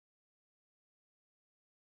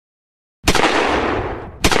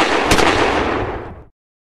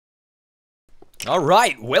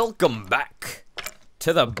Alright, welcome back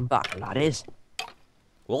to the...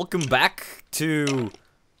 Welcome back to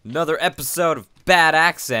another episode of Bad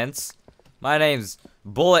Accents. My name's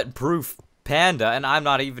Bulletproof Panda, and I'm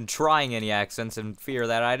not even trying any accents in fear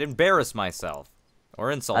that I'd embarrass myself.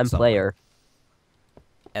 Or insult I'm someone. Player.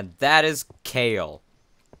 And that is Kale.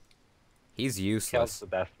 He's Kale's useless. the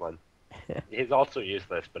best one. He's also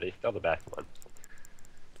useless, but he's still the best one.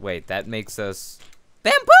 Wait, that makes us...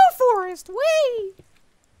 Bamboo Forest, whee!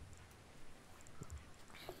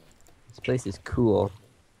 This place is cool.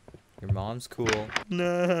 Your mom's cool.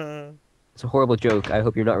 Nah. It's a horrible joke. I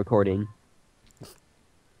hope you're not recording.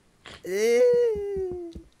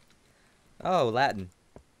 Oh, Latin,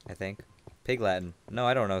 I think. Pig Latin. No,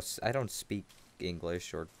 I don't know. I don't speak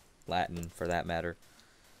English or Latin for that matter.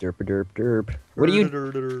 Derp derp derp. What are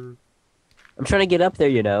you? I'm trying to get up there,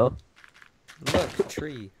 you know. Look,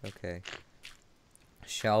 tree. Okay.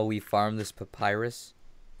 Shall we farm this papyrus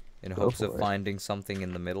in Go hopes for of it. finding something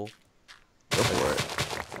in the middle? Go for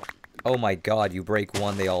it. Oh my god, you break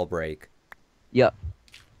one, they all break. Yep.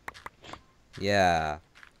 Yeah.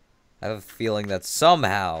 I have a feeling that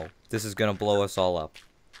somehow this is gonna blow us all up.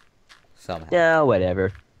 Somehow. Yeah,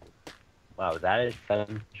 whatever. Wow, that is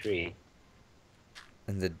some tree.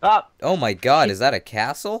 And the Ah! oh my god, is that a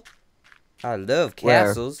castle? I love Where?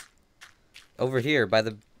 castles. Over here by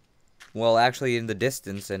the, well, actually in the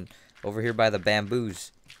distance, and over here by the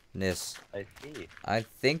bamboos. I see. I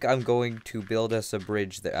think I'm going to build us a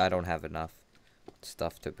bridge there. I don't have enough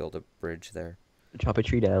stuff to build a bridge there. Chop a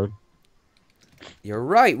tree down. You're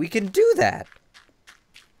right, we can do that.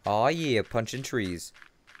 Aw yeah, punching trees.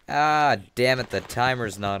 Ah, damn it, the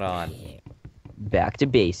timer's not on. Back to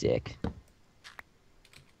basic.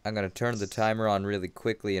 I'm gonna turn the timer on really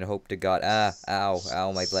quickly and hope to God. Ah, ow,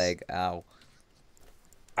 ow, my leg, ow.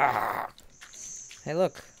 Ah. Hey,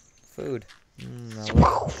 look, food.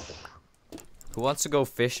 Who wants to go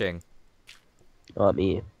fishing Not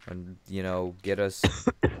me. and, you know, get us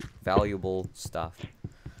valuable stuff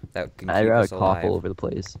that can I keep got us a cough all alive? over the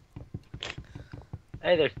place.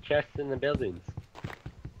 Hey, there's chests in the buildings.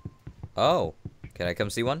 Oh, can I come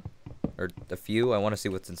see one? Or a few? I want to see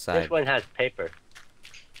what's inside. This one has paper.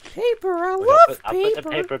 Paper, I I'll put the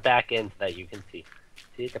paper back in so that you can see.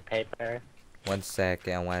 See the paper? 1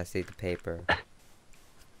 second, I want to see the paper.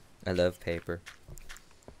 I love paper.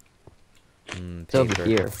 It's over Paper.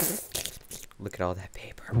 here. Look at all that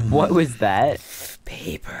paper. What was that?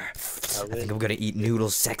 Paper. I Probably. think I'm gonna eat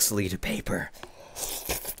noodles sexily to paper.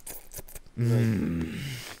 Mmm.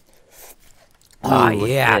 Ah, Ooh,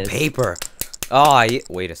 what's yeah, this? paper. Oh, yeah.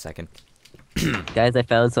 Wait a second. Guys, I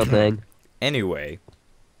found something. Anyway.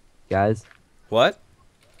 Guys, What?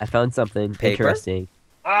 I found something Paper? interesting.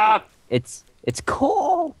 Ah! It's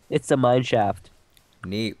coal. It's a mine shaft.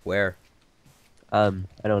 Neat. Where? I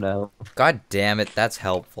don't know. God damn it. That's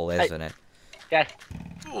helpful, isn't it? Yes.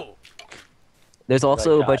 There's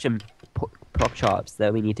also a God. bunch of pork chops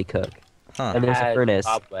that we need to cook. Huh. And there's a Has furnace.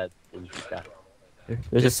 cobwebs and stuff.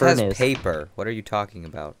 There's This a has furnace. paper. What are you talking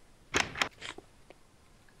about?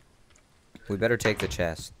 We better take the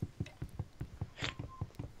chest.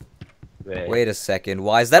 Wait a second.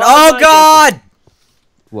 Why is that? Oh Oh, my God!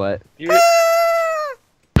 What? You-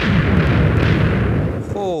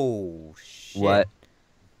 Oh, shit. What?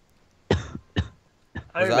 I Was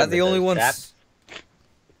I remember the only those one? traps.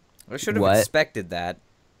 I should have What? expected that.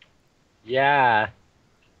 Yeah.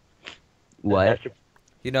 What? That's your-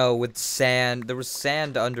 You know, with sand, there was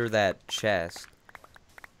sand under that chest.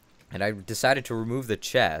 And I decided to remove the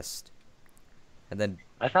chest. And then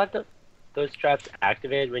I thought those traps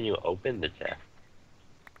activated when you open the chest.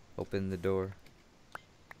 open the door.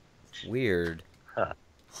 Weird. Huh.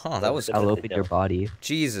 Huh, that was... I'll open your body.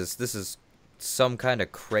 Jesus, this is some kind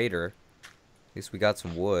of crater. At least we got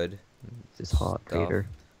some wood. This is hot Stuff. crater.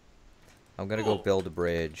 I'm gonna go build a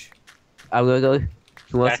bridge. I'm gonna go.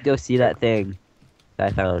 Who wants to go see that thing that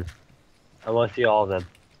I found? I want to see all of them.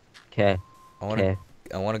 Okay. I wanna Okay.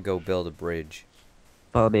 I wanna go build a bridge.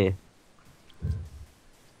 Follow me.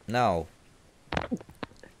 No.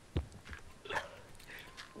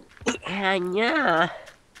 Yeah.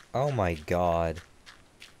 Oh my god.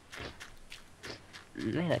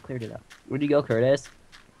 Man, I cleared it up. Where'd you go, Curtis?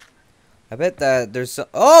 I bet that there's some...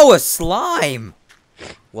 Oh, a slime!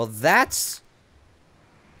 Well, that's...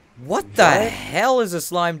 What the What? hell is a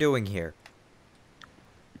slime doing here?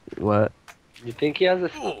 What? You think he has a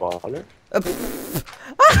spawner?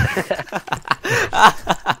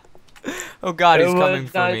 Oh god, he's It coming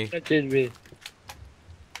was for not me. touching me.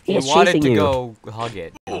 You It's wanted chasing to you. go hug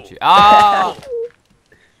it, didn't you? Oh!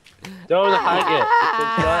 Don't hug it.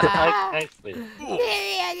 It does not hug nicely. Leave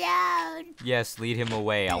me alone. Yes, lead him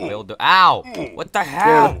away. I'll build the. Ow! What the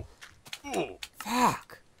hell?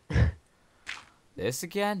 Fuck. This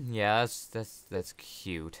again? Yeah, that's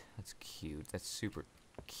cute. That's cute. That's super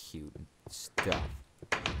cute stuff.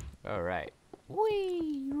 All right.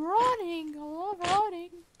 Wee, running. I love running.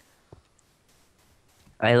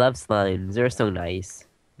 I love slimes. They're so nice.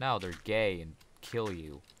 Now they're gay and kill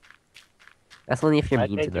you. That's only if you're I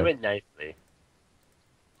mean can to do them. it nicely.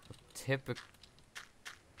 Typical.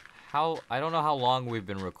 I don't know how long we've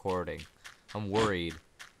been recording. I'm worried.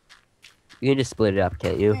 You can just split it up,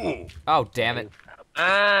 can't you? Oh, damn it.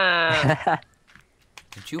 Ah!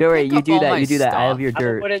 Did you Don't worry, pick you up do all that. my You do that. I have stuff? your I'm a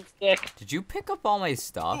dirt. wooden stick. Did you pick up all my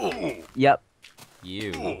stuff? Yep.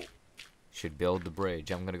 You should build the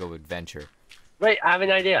bridge. I'm gonna go adventure. Wait, I have an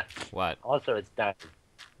idea. What? Also, it's diamond.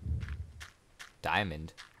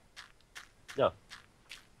 Diamond? No.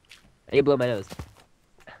 You blow my nose.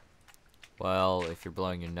 Well, if you're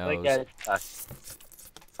blowing your Like, nose. it's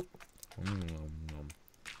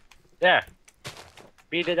there.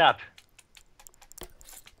 Beat it up.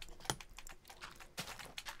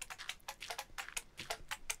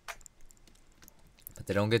 But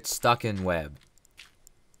they don't get stuck in web.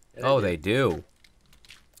 Yeah, Oh, do. they do.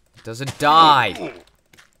 It doesn't die.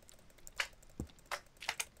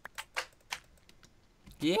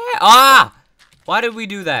 Yeah. Ah! Why did we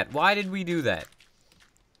do that? Why did we do that?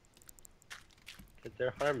 Because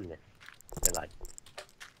they're harmless. They're like,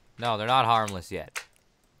 No, they're not harmless yet.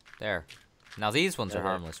 There. Now these ones are Yeah, they-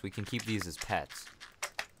 harmless. We can keep these as pets.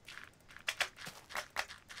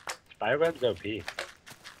 Spireweb's OP.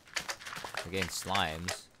 Against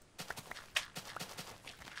slimes.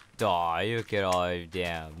 Die, you get all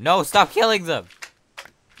damn. No, stop killing them!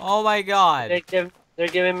 Oh my god. They're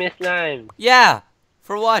giving me slime. Yeah!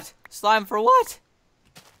 For what? Slime for what?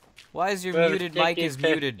 Why is your Well, muted mic sticky is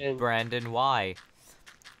muted, piston. Brandon? Why?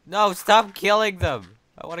 No, stop killing them!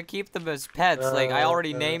 I want to keep them as pets. Like, I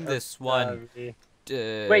already named this one.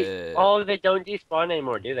 Wait, all of it don't despawn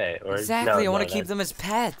anymore, do they? Or, Exactly, I no, want to no, keep them as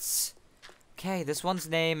pets. Okay, this one's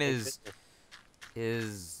name is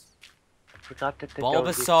I forgot that they don't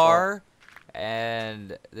despawn. Bulbasaur,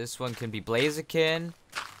 and this one can be Blaziken.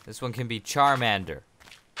 This one can be Charmander.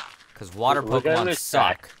 Cause water We're gonna Pokemon lose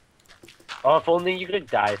suck. track. Oh, if only you could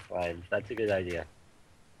die slimes. That's a good idea.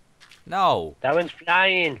 No. That one's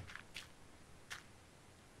flying.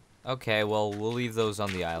 Okay, well, we'll leave those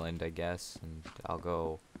on the island, I guess, and I'll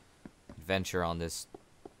go adventure on this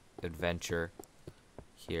adventure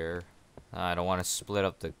here. I don't want to split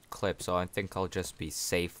up the clip, so I think I'll just be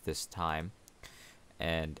safe this time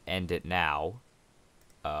and end it now.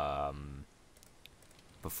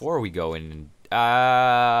 Before we go in,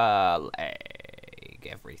 like,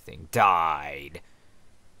 everything died.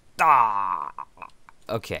 Ah!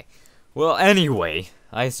 Okay. Well, anyway,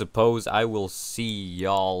 I suppose I will see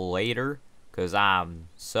y'all later, 'cause I'm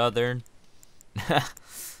Southern.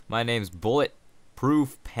 My name's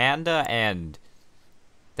Bulletproof Panda, and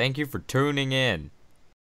thank you for tuning in.